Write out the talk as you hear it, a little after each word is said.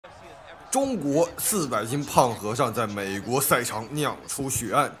中国400斤胖和尚在美国赛场酿出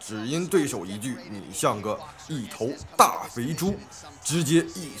血案，只因对手一句“你像个一头大肥猪”，直接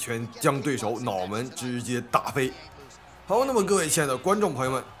一拳将对手脑门直接打飞。好，那么各位亲爱的观众朋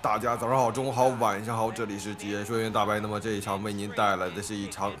友们，大家早上好、中午好、晚上好，这里是解说员大白。那么这一场为您带来的是一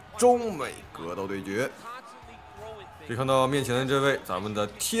场中美格斗对决。可以看到面前的这位，咱们的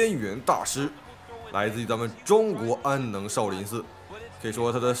天元大师，来自于咱们中国安能少林寺。可以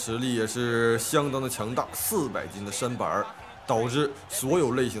说他的实力也是相当的强大，400斤的身板导致所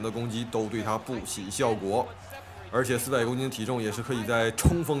有类型的攻击都对他不起效果，而且400公斤的体重也是可以在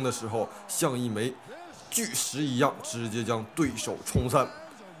冲锋的时候像一枚巨石一样直接将对手冲散。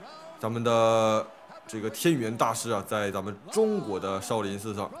咱们的这个天元大师啊，在咱们中国的少林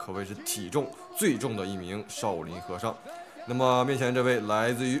寺上可谓是体重最重的一名少林和尚。那么面前这位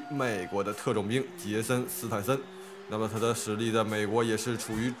来自于美国的特种兵杰森·斯坦森，那么他的实力在美国也是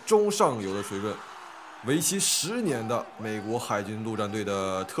处于中上游的水准，为期10年的美国海军陆战队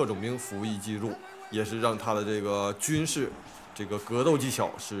的特种兵服役记录，也是让他的这个军事这个格斗技巧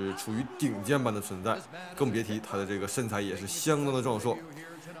是处于顶尖般的存在，更别提他的这个身材也是相当的壮硕。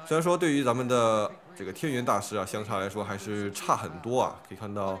虽然说对于咱们的这个天元大师啊，相差来说还是差很多啊，可以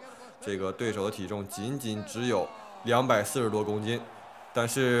看到这个对手的体重仅仅只有240多公斤。但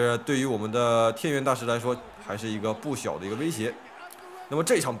是对于我们的天元大师来说，还是一个不小的一个威胁。那么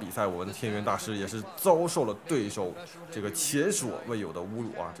这场比赛，我们的天元大师也是遭受了对手这个前所未有的侮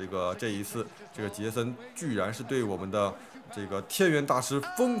辱啊！这一次，这个杰森居然是对我们的这个天元大师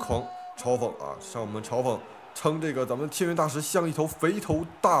疯狂嘲讽啊，向我们嘲讽，称这个咱们天元大师像一头肥头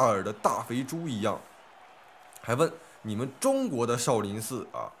大耳的大肥猪一样，还问你们中国的少林寺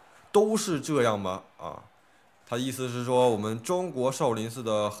啊，都是这样吗？啊？他意思是说，我们中国少林寺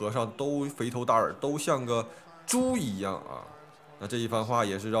的和尚都肥头大耳，都像个猪一样啊。那这一番话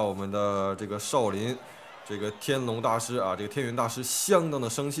也是让我们的这个少林这个天龙大师啊，这个天元大师相当的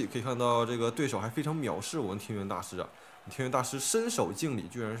生气。可以看到这个对手还非常藐视我们天元大师啊，天元大师伸手敬礼，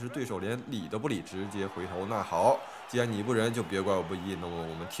居然是对手连理都不理，直接回头。那好，既然你不仁，就别怪我不义。那么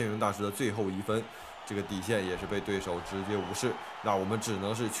我们天元大师的最后一分，这个底线也是被对手直接无视，那我们只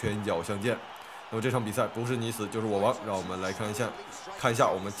能是拳脚相见。那么这场比赛不是你死就是我亡，让我们来看一下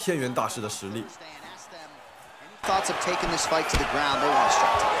我们天元大师的实力。Thoughts of taking this fight to the ground? They want to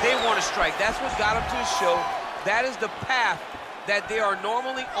strike. They want to strike. That's what got them to the show. That is the path that they are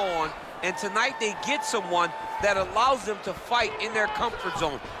normally on. And tonight they get someone that allows them to fight in their comfort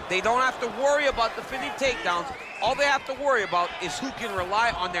zone. They don't have to worry about defending takedowns. All they have to worry about is who can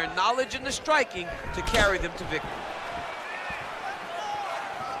rely on their knowledge in the striking to carry them to victory.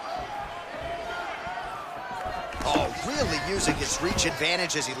 Oh, really using his reach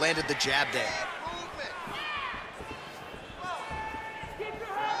advantage as he landed the jab there.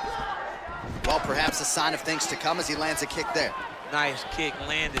 Well, perhaps a sign of things to come as he lands a kick there. Nice kick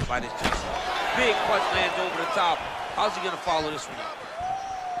landed by this gentleman. Big punch lands over the top. How's he going to follow this one up?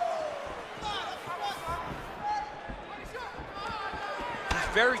 He's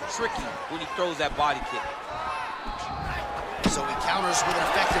very tricky when he throws that body kick. So he counters with an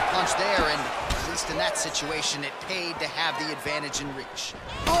effective punch there, and at least in that situation, it paid to have the advantage in reach.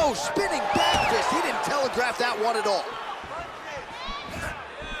 Oh, spinning back fist. He didn't telegraph that one at all.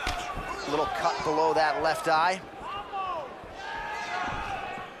 Little cut below that left eye.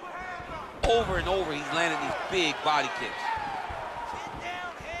 Over and over, he's landing these big body kicks.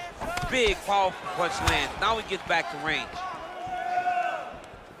 Big, powerful punch lands. Now he gets back to range.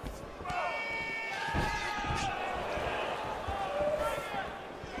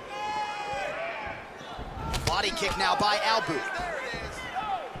 Body kick now by Albu.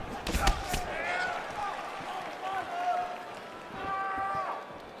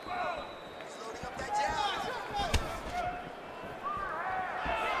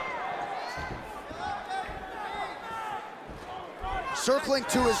 Circling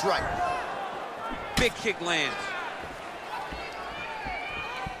to his right. Big kick lands.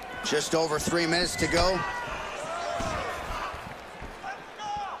 Just over 3 minutes to go.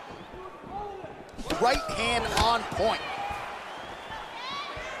 Right hand on point.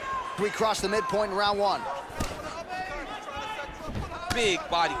 We cross the midpoint in round one. Big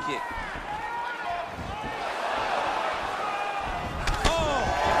body kick.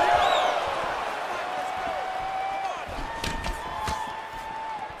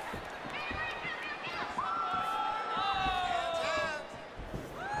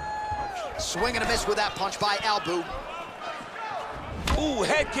 Swing and a miss with that punch by Albu. Ooh,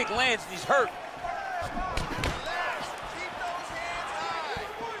 head kick lands and he's hurt.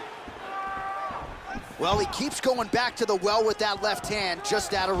 Well, he keeps going back to the well with that left hand,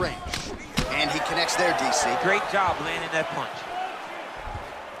 just out of range. And he connects there, DC. Great job landing that punch.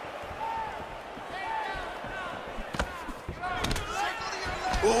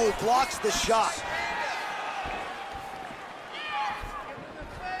 Ooh, blocks the shot.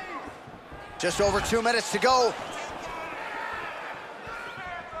 Just over 2 minutes to go.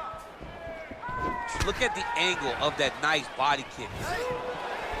 Look at the angle of that nice body kick.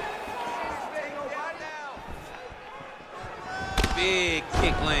 Big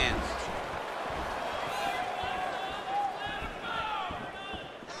kick lands.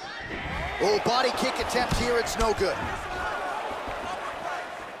 Oh, body kick attempt here, it's no good.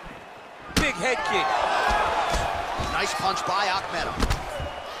 Big head kick. Nice punch by Akhmedov.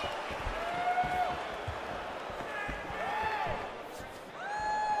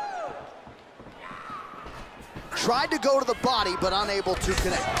 Tried to go to the body, but unable to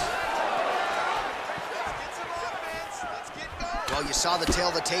connect. Well, you saw the tail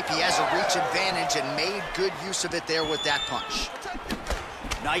of the tape. He has a reach advantage and made good use of it there with that punch.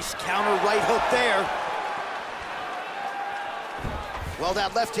 Nice counter right hook there. Well,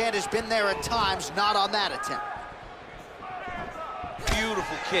 that left hand has been there at times, not on that attempt.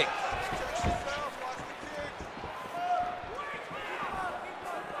 Beautiful kick.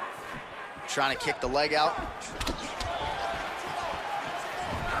 Trying to kick the leg out.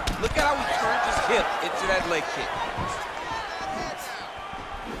 Look at how he turns his hip into that leg kick.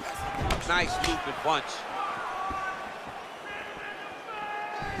 Nice looping punch.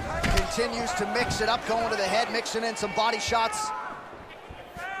 Continues to mix it up, going to the head, mixing in some body shots.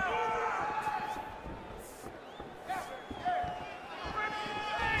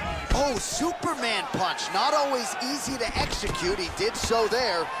 Oh, Superman punch. Not always easy to execute. He did so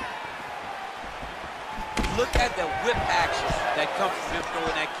there. Look at the whip action that comes from him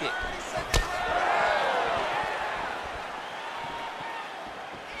throwing that kick.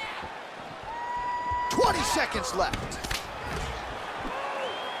 20 seconds left.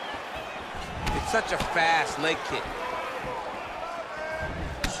 It's such a fast leg kick.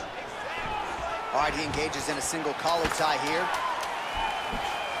 All right, he engages in a single collar tie here.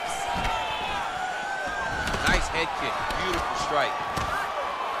 Nice head kick, beautiful strike.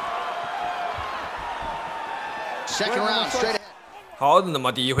 Second round, straight ahead. 好的，那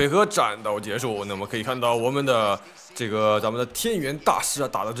么第一回合战斗结束，那么可以看到我们的咱们的天元大师啊，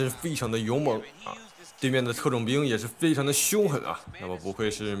打得真是非常的勇猛啊，对面的特种兵也是非常的凶狠啊。那么不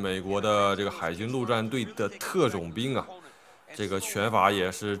愧是美国的这个海军陆战队的特种兵啊，这个拳法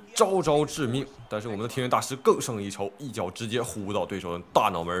也是招招致命。但是我们的天元大师更胜一筹，一脚直接呼到对手的大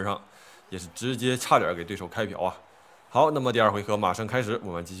脑门上，也是直接差点给对手开瓢啊。好，那么第二回合马上开始，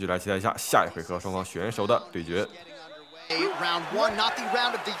我们继续来期待一下下一回合双方选手的对决。 Round one, not the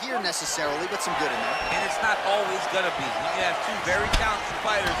round of the year necessarily, but some good in there. And it's not always gonna be. When you have two very talented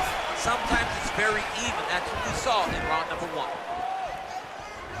fighters, sometimes it's very even. That's what we saw in round number one.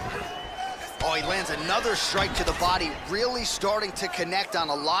 Oh, he lands another strike to the body, really starting to connect on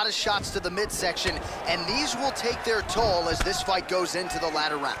a lot of shots to the midsection, and these will take their toll as this fight goes into the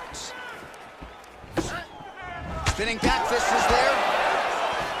latter rounds. Spinning back fist is there.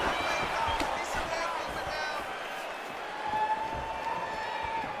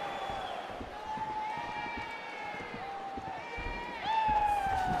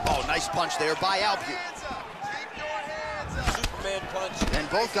 Oh, nice punch there by Albu. Superman punch. And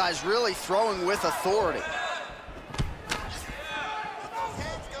both guys really throwing with authority.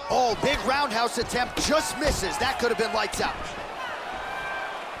 Oh, big roundhouse attempt, just misses. That could have been lights out.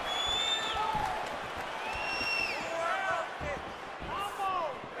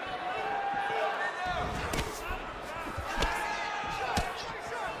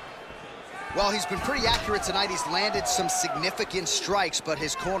 Well, he's been pretty accurate tonight. He's landed some significant strikes, but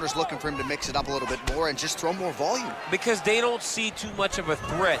his corner's looking for him to mix it up a little bit more and just throw more volume. Because they don't see too much of a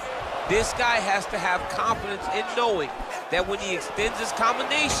threat. This guy has to have confidence in knowing that when he extends his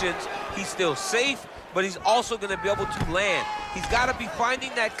combinations, he's still safe, but he's also going to be able to land. He's got to be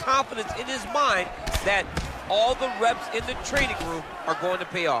finding that confidence in his mind that all the reps in the training room are going to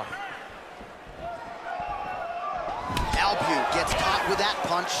pay off. Albu gets caught with that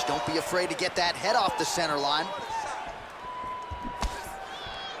punch. Don't be afraid to get that head off the center line.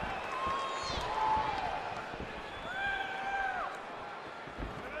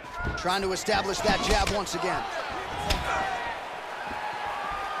 Trying to establish that jab once again.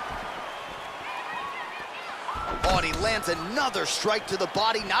 Oh, and he lands another strike to the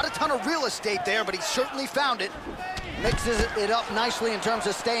body. Not a ton of real estate there, but he certainly found it. Mixes it up nicely in terms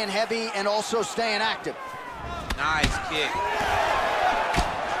of staying heavy and also staying active. Nice kick.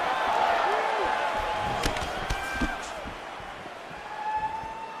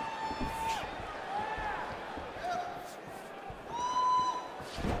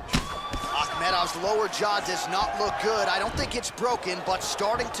 Ahmedov's lower jaw does not look good. I don't think it's broken, but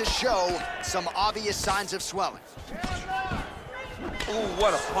starting to show some obvious signs of swelling. Ooh,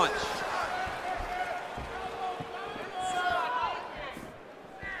 what a punch.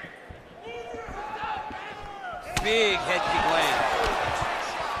 Big head kick lands.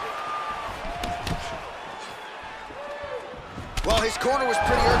 Well, his corner was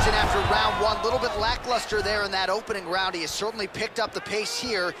pretty urgent after round one. A little bit lackluster there in that opening round. He has certainly picked up the pace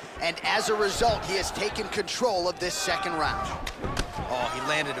here, and as a result, he has taken control of this second round. Oh, he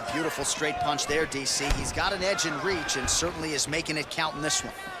landed a beautiful straight punch there, DC. He's got an edge in reach and certainly is making it count in this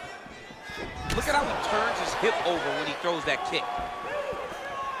one. Look at how he turns his hip over when he throws that kick.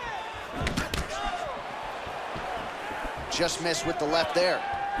 Just missed with the left there.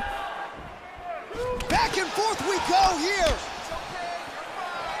 Back and forth we go here.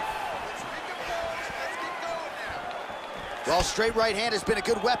 Well, straight right hand has been a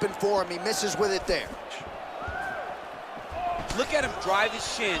good weapon for him. He misses with it there. Look at him drive his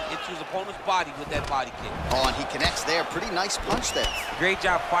shin into his opponent's body with that body kick. Oh, and he connects there. Pretty nice punch there. Great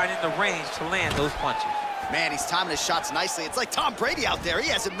job finding the range to land those punches. Man, he's timing his shots nicely. It's like Tom Brady out there. He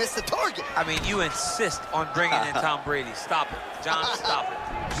hasn't missed the target. I mean, you insist on bringing in Tom Brady. Stop it. John, stop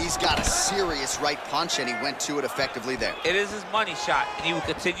it. He's got a serious right punch, and he went to it effectively there. It is his money shot, and he will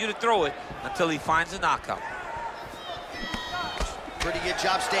continue to throw it until he finds a knockout. Pretty good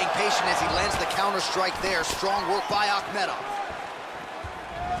job staying patient as he lands the counter strike there. Strong work by Akhmedov.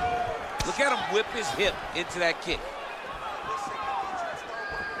 Look at him whip his hip into that kick.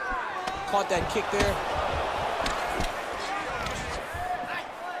 Caught that kick there.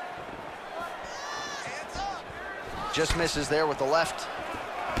 Just misses there with the left.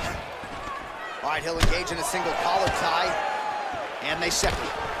 All right, he'll engage in a single collar tie, and they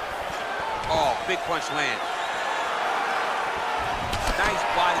separate. Oh, big punch land. Nice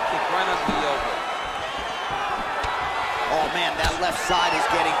body kick right under the elbow. Oh, man, that left side is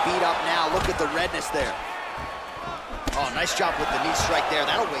getting beat up now. Look at the redness there. Oh, nice job with the knee strike there.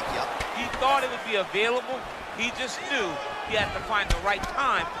 That'll wake you up. He thought it would be available. He just knew he had to find the right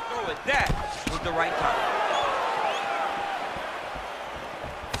time to throw it. That was the right time.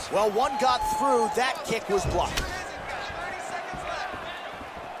 Well, one got through. That kick was blocked.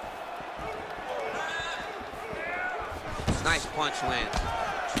 Nice punch lands.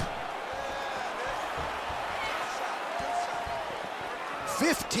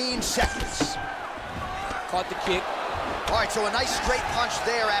 "15 seconds. Caught the kick. All right, so a nice straight punch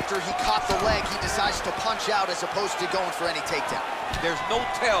there after he caught the leg. He decides to punch out as opposed to going for any takedown. There's no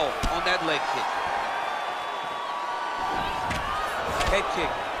tell on that leg kick. Head kick.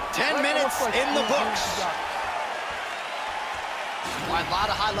 10 minutes in the books. All right, a lot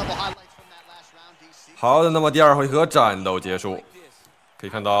of high-level highlights from that last round, DC. 好的，那么第二回合战斗结束，可以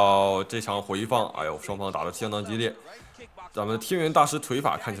看到这场回放，哎呦，双方打得相当激烈。咱们的天元大师腿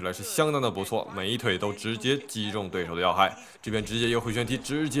法看起来是相当的不错，每一腿都直接击中对手的要害。这边直接一个回旋踢，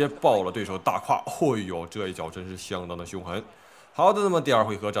直接爆了对手大胯。哦呦，这一脚真是相当的凶狠。好的，那么第二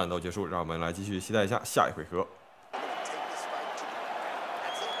回合战斗结束，让我们来继续期待一下下一回合。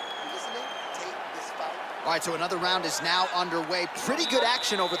All right, so another round is now underway. Pretty good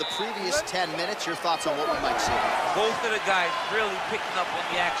action over the previous 10 minutes. Your thoughts on what we might see? Both of the guys really picking up on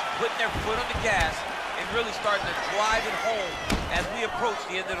the action, putting their foot on the gas, and really starting to drive it home as we approach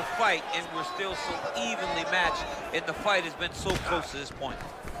the end of the fight, and we're still so evenly matched, and the fight has been so close to this point.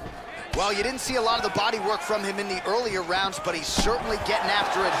 Well, you didn't see a lot of the body work from him in the earlier rounds, but he's certainly getting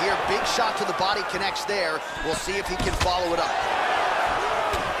after it here. Big shot to the body connects there. We'll see if he can follow it up.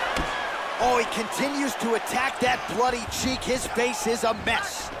 Oh, he continues to attack that bloody cheek. His face is a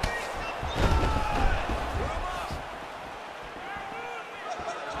mess.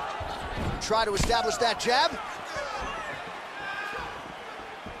 Try to establish that jab.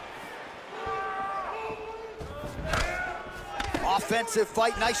 Offensive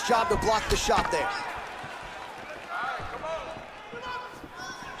fight. Nice job to block the shot there.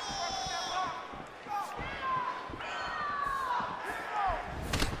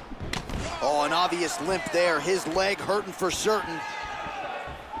 Oh, an obvious limp there. His leg hurting for certain.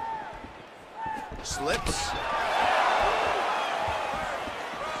 Slips.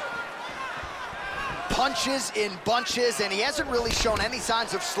 Punches in bunches, and he hasn't really shown any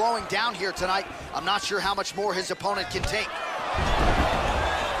signs of slowing down here tonight. I'm not sure how much more his opponent can take.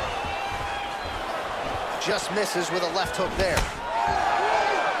 Just misses with a left hook there.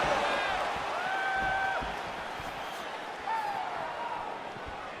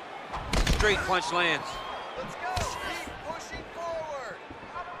 Straight punch lands. Let's go. Keep pushing forward.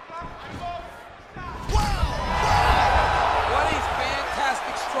 What a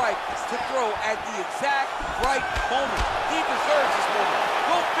fantastic strike to throw at the exact right moment. He deserves this moment.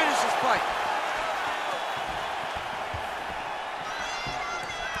 Go finish this fight.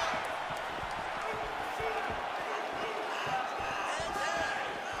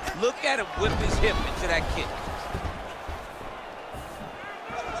 Look at him whip his hip into that kick.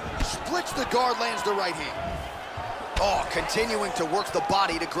 Splits the guard, lands the right hand. Oh, continuing to work the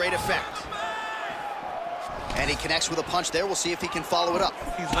body to great effect. And he connects with a punch there. We'll see if he can follow it up.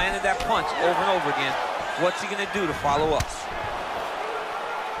 He's landed that punch over and over again. What's he gonna do to follow up?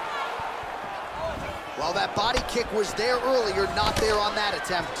 While that body kick was there earlier, not there on that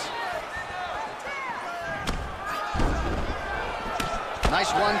attempt. Nice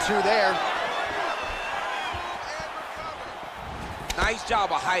 1-2 there. Nice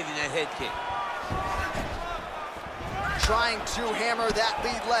job of hiding that head kick. Trying to hammer that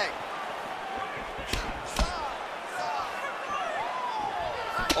lead leg.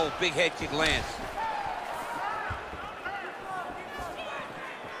 Oh, big head kick lands.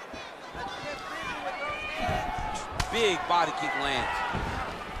 Big body kick lands.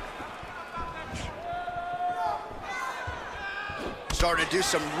 Starting to do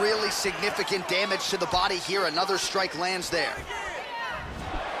some really significant damage to the body here. Another strike lands there.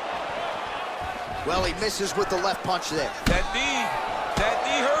 Well, he misses with the left punch there. That knee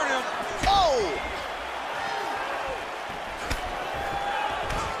hurt him. Oh!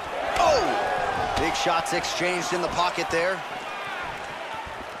 Oh! Big shots exchanged in the pocket there.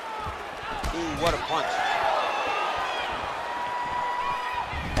 Ooh, what a punch.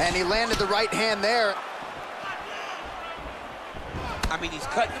 And he landed the right hand there. I mean, he's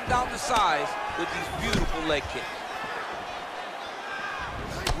cutting him down to size with these beautiful leg kicks.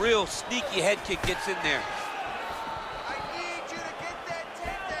 Real sneaky head kick gets in there. I need you to get that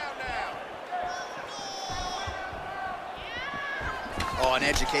takedown now. Oh, an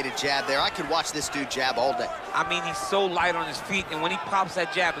educated jab there. I could watch this dude jab all day. I mean, he's so light on his feet, and when he pops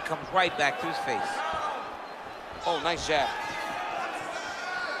that jab, it comes right back to his face. Oh, nice jab.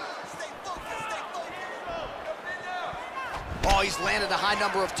 Oh, he's landed a high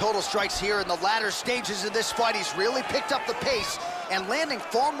number of total strikes here in the latter stages of this fight. He's really picked up the pace and landing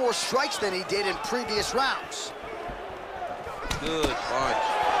far more strikes than he did in previous rounds. Good punch.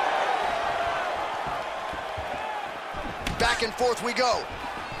 Back and forth we go.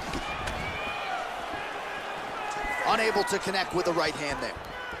 Unable to connect with the right hand there.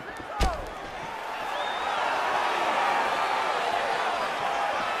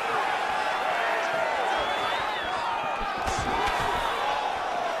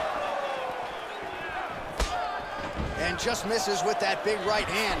 And just misses with that big right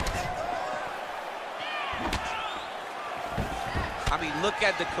hand. I mean, look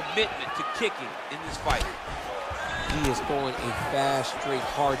at the commitment to kicking in this fight. He is throwing a fast, straight,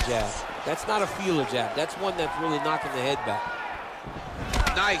 hard jab. That's not a feeler jab. That's one that's really knocking the head back.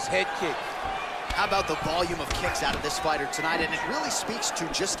 Nice head kick. How about the volume of kicks out of this fighter tonight? And it really speaks to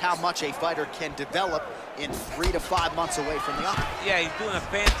just how much a fighter can develop in 3 to 5 months away from the octagon. Yeah, he's doing a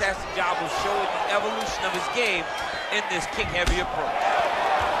fantastic job of showing the evolution of his game in this kick-heavy approach.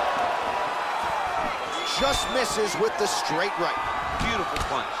 Just misses with the straight right. Beautiful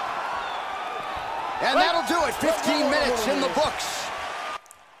punch. And that'll do it. 15 minutes in the books.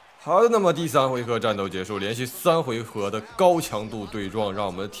 好的，那么第3回合战斗结束，连续3回合的高强度对撞，让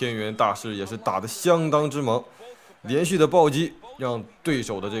我们的天元大师也是打得相当之猛。连续的暴击让对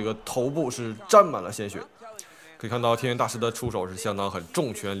手的这个头部是沾满了鲜血。可以看到天元大师的出手是相当狠，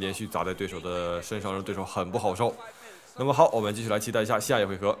重拳连续砸在对手的身上，让对手很不好受。那么好，我们继续来期待一下下一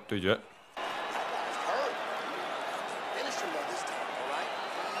回合对决。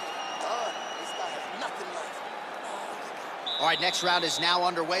All right, next round is now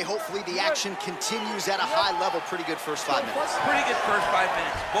underway. Hopefully the action continues at a high level. Pretty good first 5 minutes. Pretty good first 5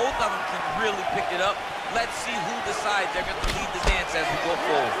 minutes. Both of them can really pick it up. Let's see who decides they're going to lead the dance as we go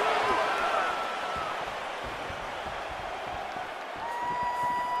forward.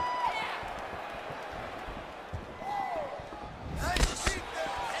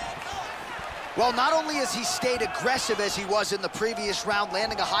 Well, not only has he stayed aggressive as he was in the previous round,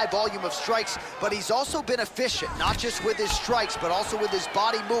 landing a high volume of strikes, but he's also been efficient, not just with his strikes, but also with his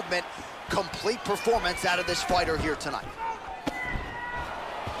body movement. Complete performance out of this fighter here tonight.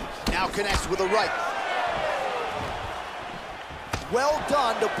 Now connects with a right. Well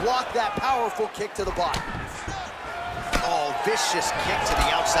done to block that powerful kick to the body. Oh, vicious kick to the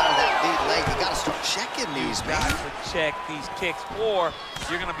outside of that lead leg. You gotta start checking these, man. You got to check these kicks, or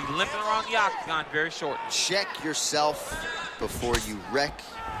you're gonna be limping around the octagon very short. Check yourself before you wreck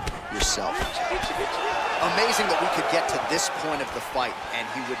yourself. Amazing that we could get to this point of the fight and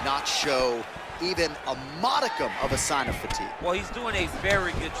he would not show even a modicum of a sign of fatigue. Well, he's doing a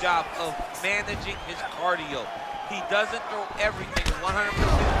very good job of managing his cardio. He doesn't throw everything at 100%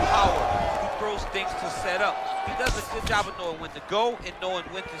 power. He throws things to set up. He does a good job of knowing when to go and knowing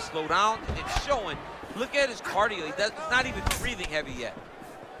when to slow down and showing. Look at his cardio. He's not even breathing heavy yet.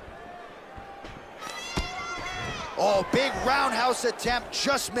 Oh, big roundhouse attempt,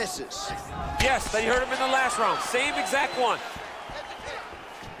 just misses. Yes, but he hurt him in the last round. Same exact one.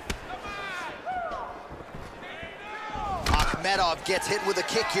 Akhmedov gets hit with a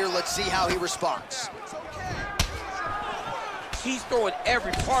kick here. Let's see how he responds. He's throwing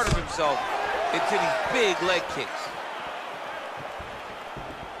every part of himself into these big leg kicks.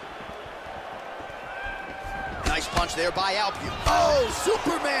 Nice punch there by Albu. Oh,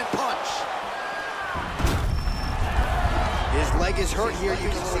 Superman punch. His leg is hurt here, you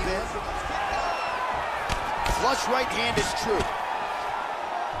can see it. Flush right hand is true.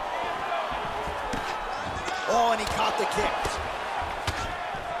 Oh, and he caught the kick.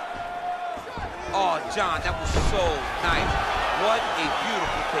 Oh, John, that was so nice. What a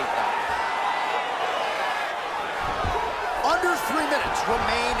beautiful takedown. Under 3 minutes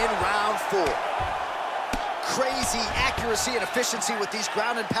remain in round 4. Crazy accuracy and efficiency with these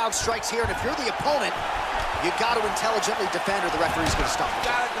ground and pound strikes here. And if you're the opponent, you got to intelligently defend or the referee's going to stop. You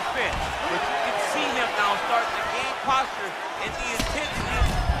got to defend. But you can see him now starting to gain posture and the intensity.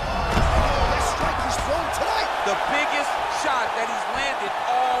 That strike he's thrown tonight. The biggest shot that he's landed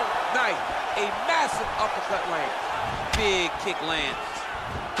all night. A massive uppercut lands. Big kick lands.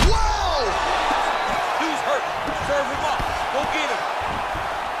 Whoa! Dude's hurt. Serve him up. Go get him.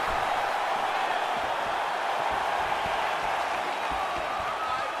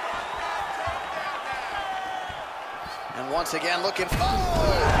 And once again, looking. Oh!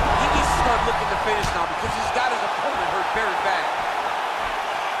 He needs to start looking to finish now because he's got his opponent hurt very bad.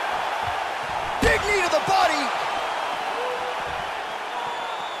 Big knee to the body.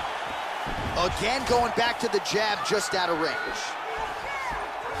 Again, going back to the jab just out of range.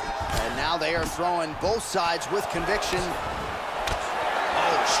 And now they are throwing both sides with conviction.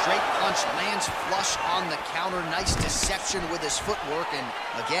 Oh, straight punch lands flush on the counter. Nice deception with his footwork. And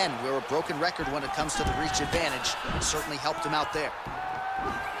again, we're a broken record when it comes to the reach advantage. It certainly helped him out there.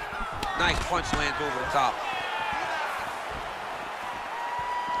 Nice punch lands over the top.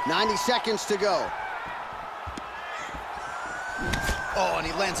 90 seconds to go. Oh, and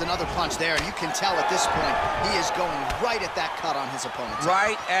he lands another punch there, and you can tell at this point, he is going right at that cut on his opponent.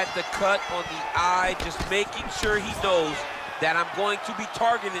 Right at the cut on the eye, just making sure he knows that I'm going to be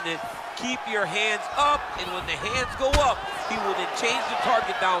targeting it. Keep your hands up, and when the hands go up, he will then change the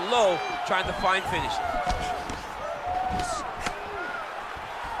target down low, trying to find finish.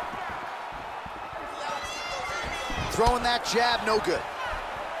 Throwing that jab, no good.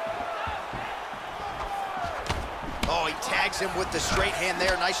 Oh, he tags him with the straight hand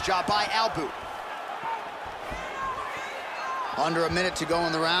there. Nice job by Albu. Under a minute to go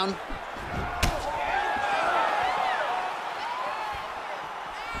in the round.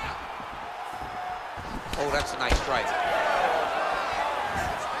 Oh, that's a nice strike.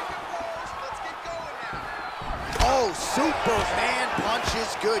 Oh, Superman punch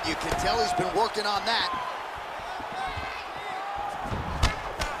is good. You can tell he's been working on that.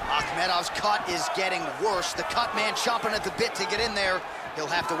 Akhmedov's cut is getting worse. The cut man chomping at the bit to get in there. He'll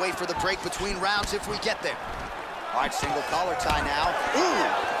have to wait for the break between rounds if we get there. All right, single collar tie now. Ooh!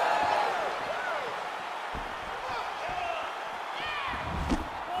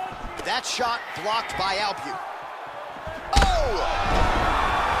 That shot blocked by Albu. Oh!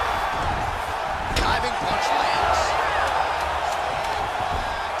 Diving punch lands.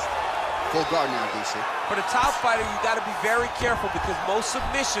 Full guard now, DC. For the top fighter, you got to be very careful because most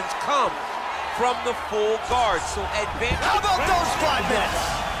submissions come from the full guard. So advantage. How about those 5 minutes?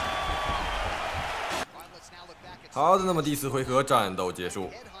 好的，那么第4回合战斗结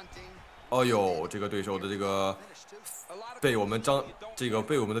束。哦呦，这个对手的这个被我们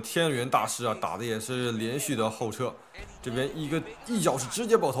的天元大师啊打的也是连续的后撤，这边一脚是直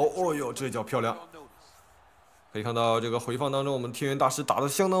接爆头，哦呦，这脚漂亮。可以看到这个回放当中，我们天元大师打得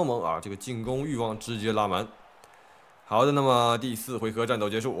相当猛啊，这个进攻欲望直接拉满。好的，那么第4回合战斗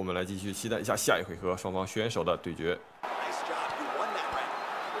结束，我们来继续期待一下下一回合双方选手的对决。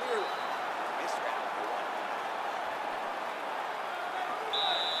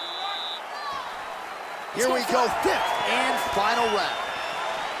Here we go, 5th and final round.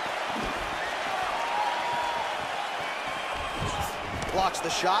 Blocks the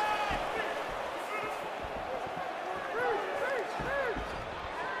shot.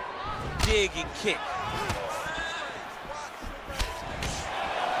 dig and kick.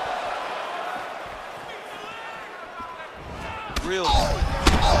 Real.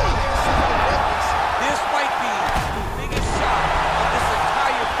 This might be the biggest shot of this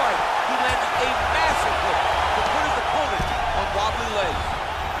entire fight. He landed a massive hook to put his opponent on wobbly legs.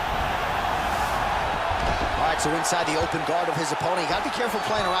 All right, so inside the open guard of his opponent. You got to be careful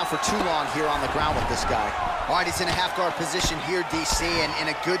playing around for too long here on the ground with this guy. All right, he's in a half guard position here, DC, and in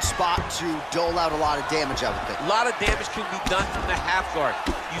a good spot to dole out a lot of damage, I would think. A lot of damage can be done from the half guard.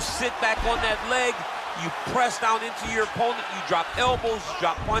 You sit back on that leg, you press down into your opponent, you drop elbows, you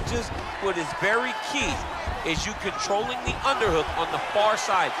drop punches. What is very key is you controlling the underhook on the far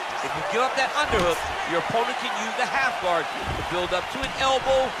side. If you give up that underhook, your opponent can use the half guard to build up to an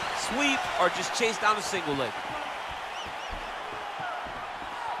elbow, sweep, or just chase down a single leg.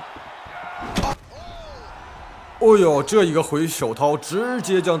 哦呦，这一个回手掏直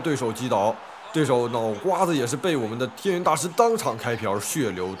接将对手击倒，对手脑瓜子也是被我们的天元大师当场开瓢，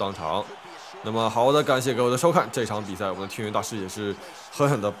血流当场。那么好的，感谢各位的收看，这场比赛我们的天元大师也是狠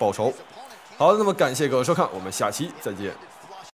狠的报仇。好的，那么感谢各位收看，我们下期再见。